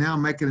 we're going to now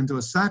make it into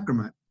a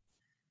sacrament.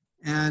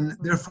 And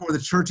therefore the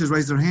church has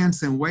raised their hand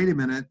saying, wait a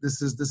minute,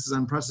 this is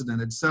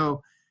unprecedented.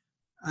 So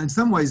in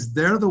some ways,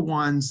 they're the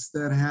ones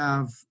that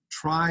have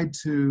tried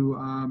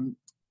to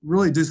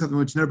really do something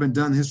which has never been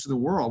done in the history of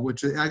the world,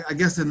 which I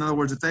guess, in other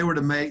words, if they were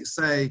to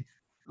say,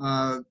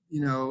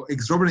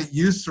 exorbitant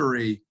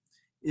usury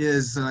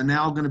is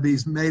now going to be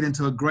made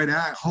into a great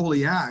act,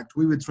 holy act,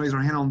 we would raise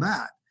our hand on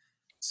that.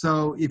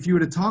 So if you were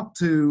to talk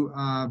to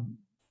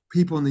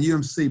people in the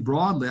UMC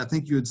broadly, I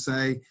think you would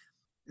say,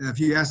 if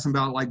you ask them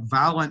about like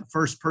violent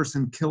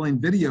first-person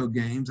killing video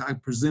games, I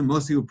presume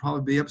most people would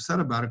probably be upset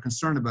about it,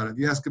 concerned about it. If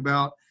you ask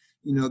about,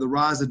 the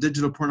rise of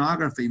digital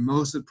pornography,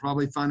 most would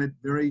probably find it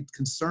very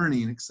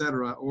concerning, et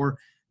cetera. Or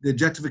the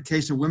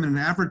objectification of women in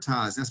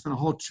advertising. I spent a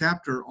whole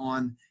chapter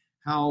on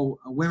how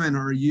women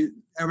are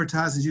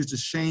advertising is used to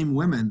shame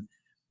women.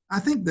 I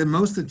think that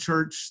most of the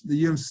church,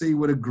 the UMC,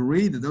 would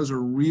agree that those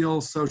are real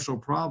social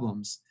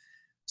problems.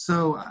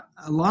 So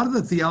a lot of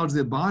the theology of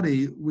the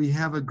body we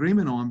have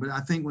agreement on, but I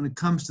think when it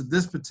comes to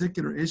this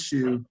particular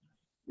issue,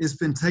 it's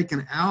been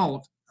taken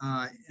out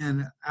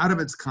and out of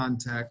its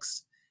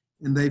context,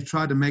 and they've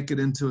tried to make it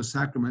into a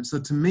sacrament. So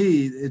to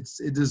me,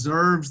 it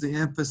deserves the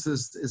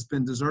emphasis it's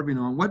been deserving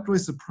on. What really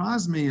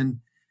surprised me in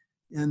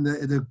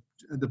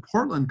the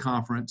Portland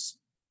conference,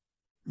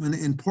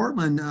 in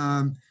Portland,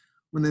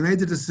 when they made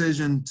the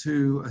decision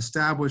to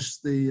establish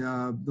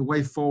the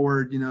Way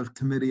Forward,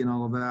 committee and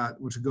all of that,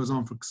 which goes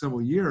on for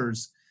several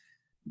years,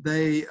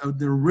 the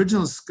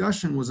original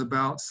discussion was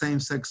about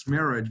same-sex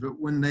marriage, but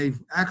when they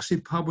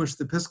actually published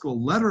the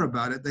Episcopal letter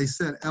about it, they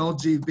said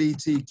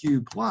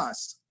LGBTQ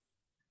plus,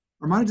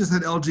 or might have just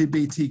said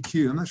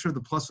LGBTQ. I'm not sure if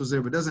the plus was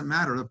there, but it doesn't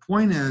matter. The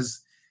point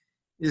is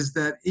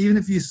that even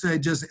if you say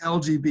just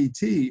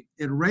LGBT,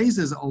 it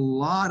raises a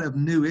lot of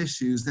new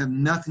issues that have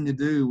nothing to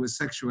do with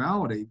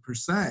sexuality per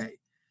se,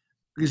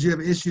 because you have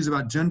issues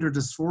about gender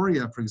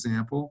dysphoria, for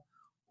example,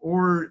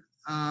 or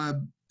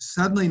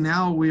suddenly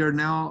now we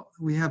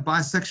have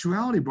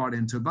bisexuality brought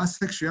into it.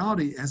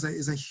 Bisexuality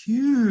is a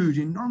huge,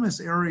 enormous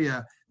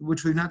area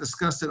which we've not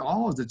discussed at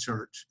all as the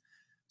church.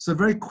 So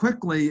very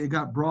quickly it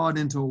got brought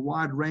into a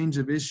wide range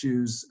of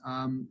issues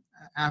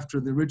after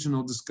the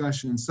original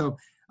discussion. So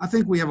I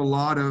think we have a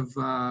lot of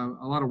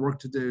work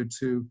to do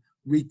to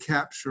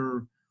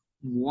recapture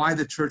why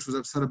the church was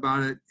upset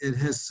about it. It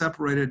has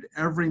separated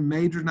every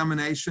major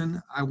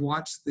denomination. I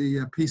watched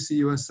the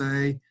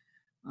PCUSA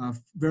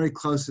very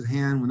close at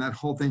hand when that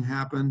whole thing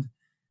happened.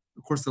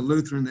 Of course, the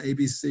Lutheran, the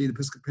ABC, the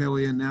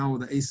Episcopalian, now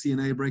with the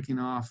ACNA breaking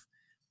off.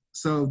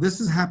 So this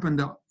has happened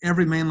to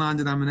every mainline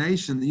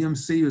denomination. The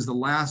UMC was the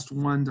last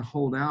one to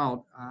hold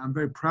out. I'm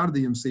very proud of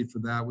the UMC for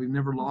that. We've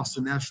never lost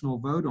a national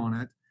vote on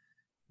it.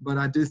 But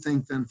I do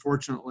think that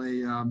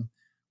unfortunately,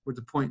 we're at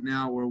the point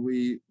now where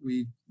we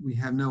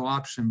have no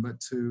option but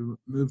to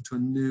move to a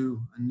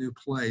new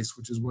place,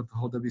 which is what the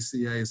whole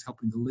WCA is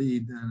helping to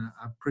lead. And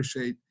I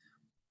appreciate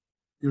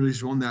your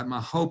leadership on that.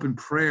 My hope and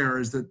prayer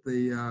is that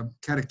the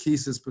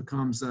catechesis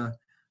becomes a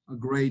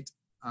great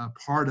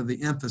part of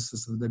the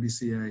emphasis of the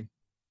WCA.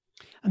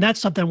 And that's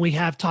something we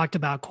have talked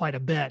about quite a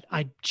bit.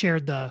 I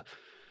chaired the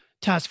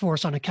Task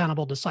Force on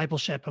Accountable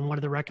Discipleship, and one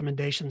of the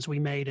recommendations we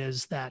made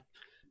is that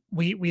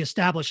we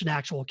establish an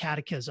actual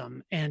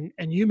catechism. And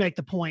you make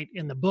the point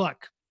in the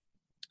book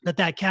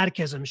that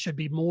catechism should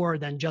be more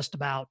than just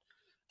about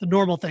the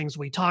normal things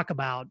we talk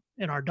about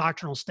in our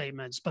doctrinal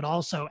statements, but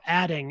also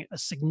adding a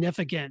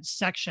significant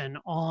section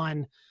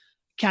on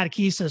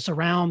catechesis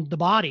around the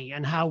body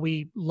and how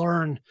we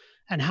learn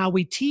and how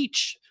we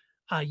teach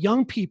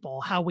young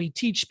people, how we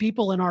teach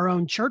people in our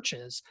own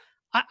churches.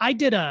 I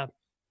did a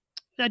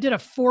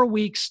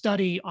 4-week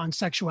study on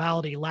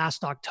sexuality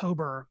last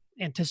October,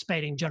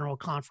 anticipating General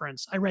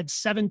Conference. I read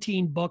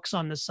 17 books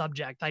on the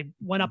subject. I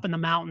went up in the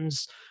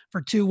mountains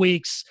for 2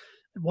 weeks,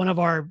 one of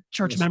our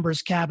church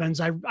members' cabins.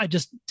 I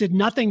just did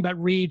nothing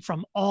but read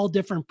from all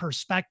different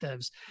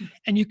perspectives.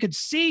 And you could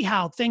see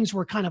how things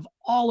were kind of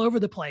all over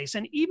the place.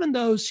 And even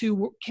those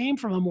who came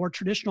from a more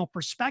traditional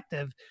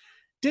perspective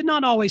did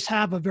not always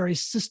have a very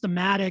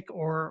systematic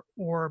or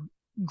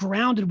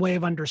grounded way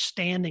of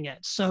understanding it.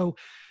 So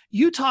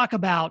you talk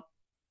about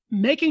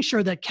making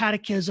sure that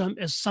catechism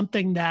is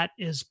something that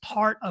is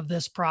part of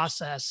this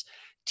process,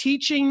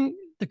 teaching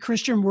the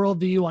Christian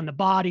worldview on the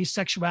body,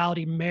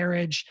 sexuality,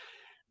 marriage.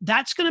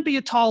 That's going to be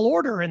a tall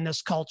order in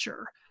this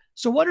culture.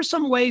 So what are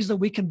some ways that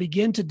we can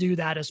begin to do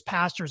that as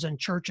pastors and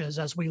churches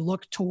as we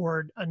look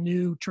toward a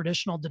new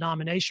traditional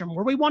denomination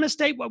where we want to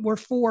state what we're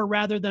for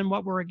rather than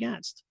what we're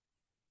against?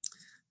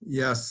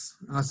 Yes,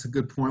 that's a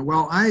good point.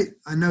 Well, I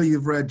know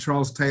you've read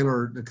Charles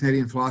Taylor, the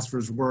Canadian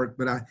philosopher's work,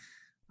 but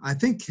I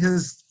think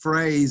his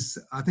phrase,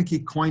 I think he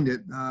coined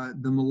it,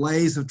 the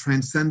malaise of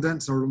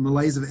transcendence or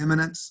malaise of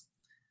immanence.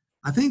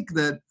 I think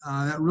that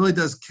that really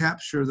does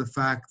capture the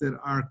fact that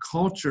our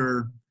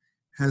culture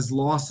has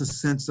lost a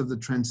sense of the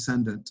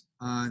transcendent.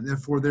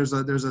 Therefore,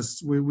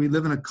 we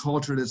live in a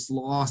culture that's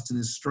lost and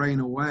is straying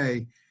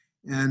away,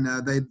 and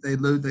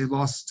they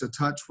lost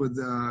touch with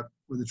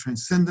the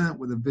transcendent,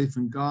 with the belief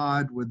in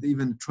God, with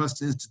even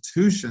trust in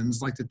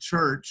institutions like the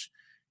church.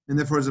 And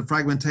therefore, there's a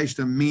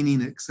fragmentation of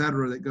meaning, et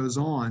cetera, that goes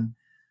on.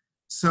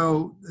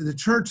 So the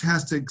church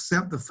has to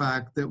accept the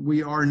fact that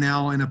we are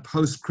now in a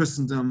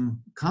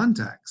post-Christendom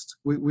context.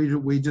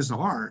 We just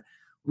are.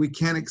 We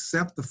can't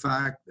accept the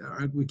fact,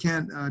 we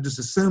can't just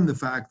assume the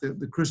fact that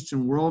the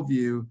Christian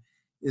worldview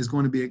is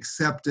going to be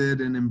accepted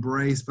and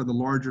embraced by the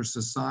larger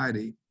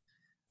society.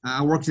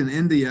 I worked in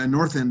India,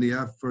 North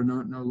India, for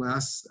no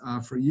less,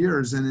 for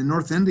years. And in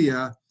North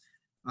India,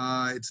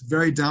 it's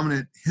very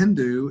dominant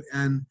Hindu,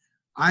 and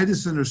I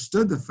just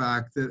understood the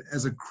fact that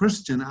as a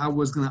Christian, I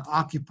was going to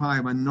occupy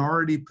a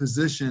minority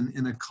position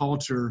in a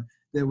culture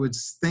that would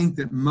think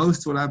that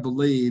most of what I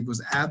believed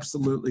was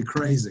absolutely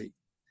crazy.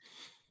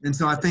 And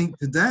so I think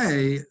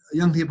today,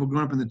 young people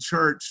growing up in the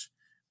church,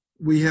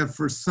 we have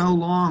for so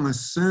long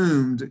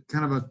assumed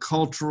kind of a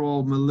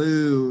cultural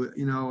milieu,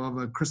 of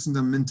a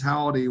Christendom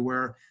mentality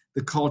where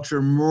the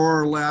culture more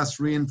or less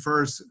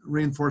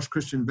reinforced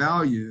Christian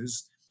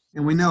values.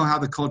 And we know how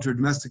the culture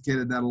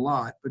domesticated that a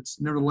lot, but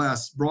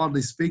nevertheless,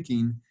 broadly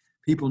speaking,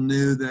 people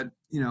knew that,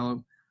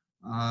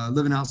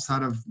 living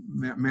outside of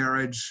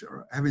marriage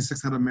or having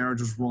sex out of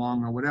marriage was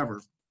wrong or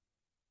whatever.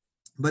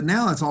 But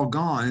now it's all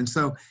gone. And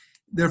so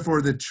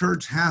therefore the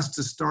church has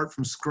to start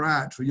from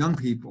scratch with young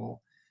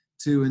people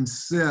to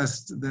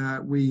insist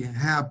that we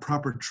have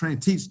proper training,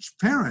 teach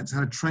parents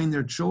how to train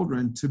their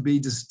children to be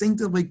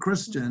distinctively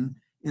Christian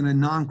in a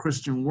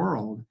non-Christian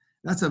world.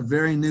 That's a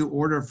very new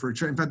order for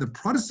church. In fact, the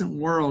Protestant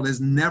world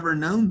has never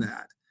known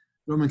that.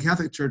 The Roman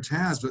Catholic Church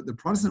has, but the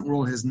Protestant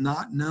world has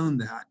not known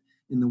that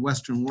in the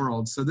Western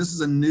world. So this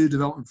is a new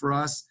development for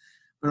us.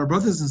 But our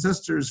brothers and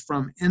sisters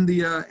from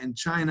India and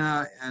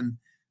China and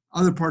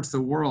other parts of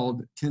the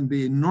world can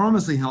be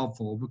enormously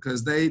helpful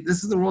because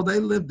this is the world they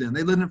lived in.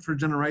 They lived in it for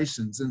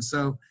generations. And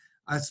so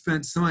I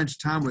spent so much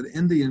time with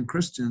Indian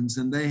Christians,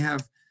 and they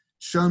have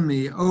shown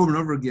me over and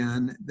over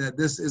again that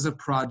this is a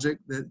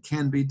project that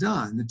can be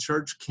done. The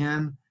church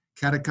can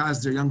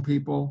catechize their young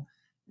people,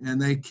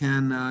 and they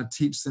can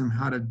teach them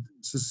how to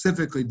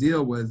specifically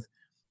deal with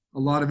a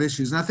lot of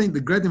issues. And I think the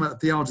great thing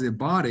about theology of the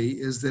body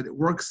is that it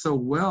works so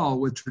well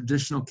with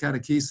traditional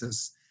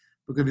catechesis.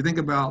 Because if you think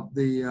about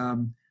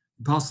the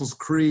Apostles'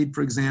 Creed,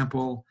 for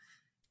example,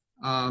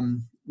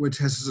 which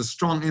has a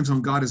strong emphasis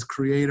on God as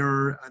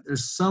creator.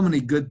 There's so many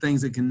good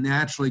things that can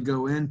naturally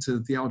go into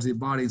the theology of the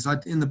body. So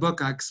in the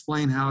book, I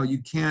explain how you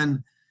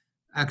can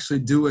actually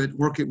do it,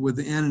 work it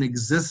within an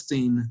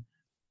existing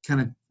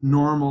kind of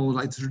normal,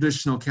 like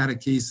traditional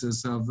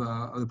catechesis of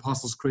the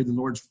Apostles' Creed, the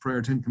Lord's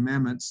Prayer, 10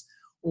 Commandments,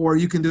 or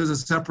you can do it as a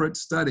separate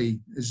study,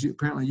 as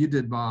apparently you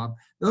did, Bob.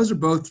 Those are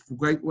both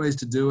great ways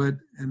to do it,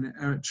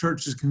 and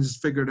churches can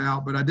just figure it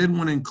out. But I did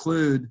want to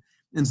include,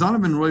 and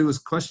Zondervan really was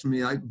questioning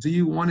me, like, do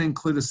you want to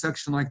include a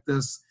section like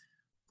this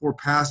for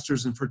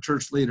pastors and for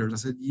church leaders? I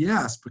said,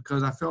 yes,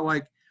 because I feel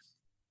like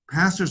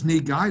pastors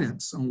need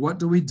guidance on what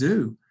do we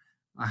do?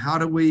 How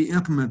do we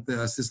implement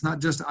this? It's not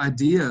just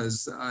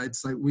ideas.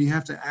 It's like we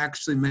have to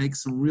actually make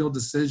some real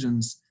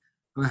decisions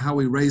about how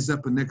we raise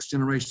up a next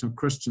generation of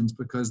Christians,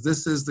 because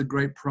this is the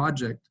great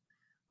project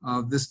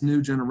of this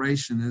new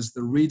generation, is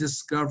the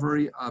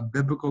rediscovery of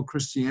biblical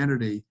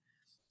Christianity,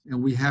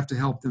 and we have to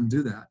help them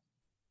do that.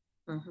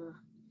 Mm-hmm.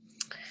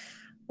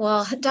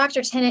 Well,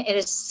 Dr. Tennant, it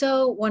is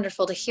so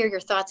wonderful to hear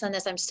your thoughts on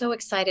this. I'm so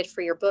excited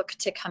for your book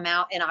to come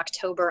out in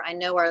October. I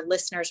know our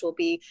listeners will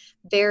be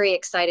very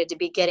excited to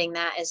be getting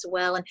that as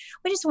well. And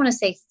we just want to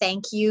say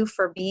thank you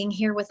for being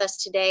here with us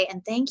today.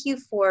 And thank you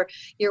for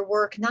your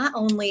work, not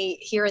only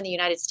here in the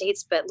United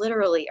States, but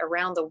literally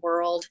around the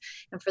world,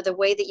 and for the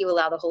way that you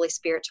allow the Holy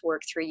Spirit to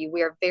work through you.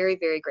 We are very,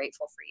 very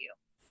grateful for you.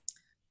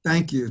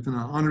 Thank you. It's been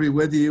an honor to be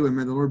with you, and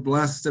may the Lord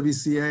bless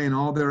WCA and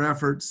all their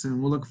efforts,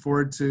 and we'll look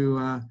forward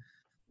to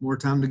more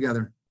time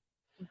together.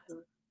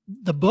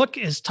 The book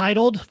is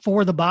titled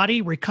For the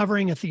Body,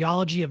 Recovering a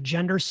Theology of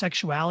Gender,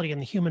 Sexuality,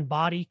 and the Human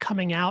Body,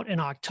 coming out in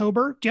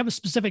October. Do you have a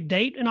specific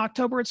date in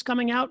October it's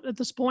coming out at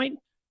this point?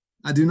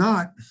 I do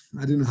not.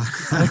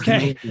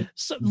 Okay.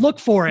 So look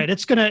for it.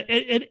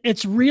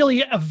 It's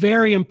really a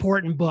very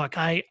important book.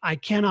 I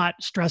cannot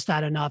stress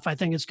that enough. I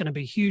think it's going to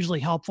be hugely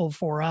helpful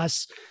for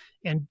us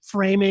in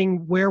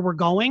framing where we're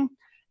going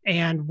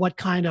and what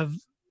kind of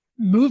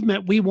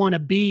movement we want to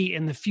be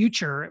in the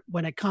future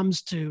when it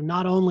comes to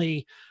not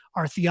only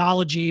our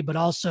theology, but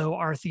also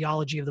our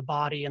theology of the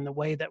body and the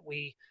way that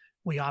we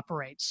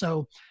operate.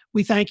 So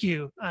we thank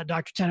you,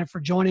 Dr. Tennant,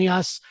 for joining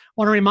us. I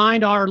want to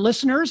remind our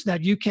listeners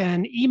that you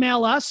can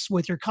email us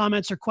with your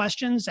comments or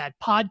questions at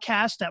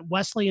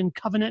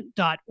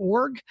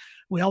podcast@wesleyancovenant.org.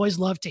 We always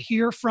love to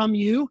hear from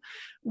you.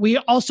 We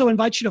also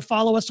invite you to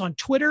follow us on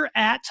Twitter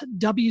at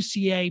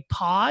WCA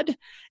Pod,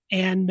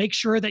 and make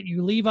sure that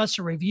you leave us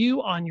a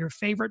review on your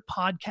favorite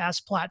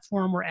podcast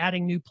platform. We're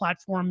adding new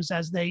platforms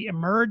as they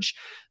emerge,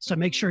 so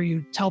make sure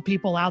you tell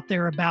people out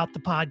there about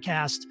the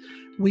podcast.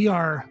 We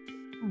are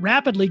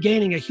rapidly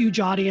gaining a huge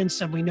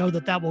audience, and we know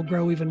that that will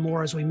grow even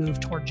more as we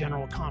move toward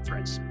General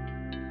Conference.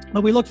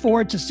 But we look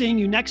forward to seeing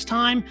you next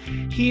time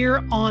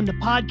here on the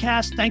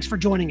podcast. Thanks for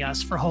joining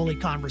us for Holy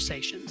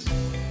Conversations.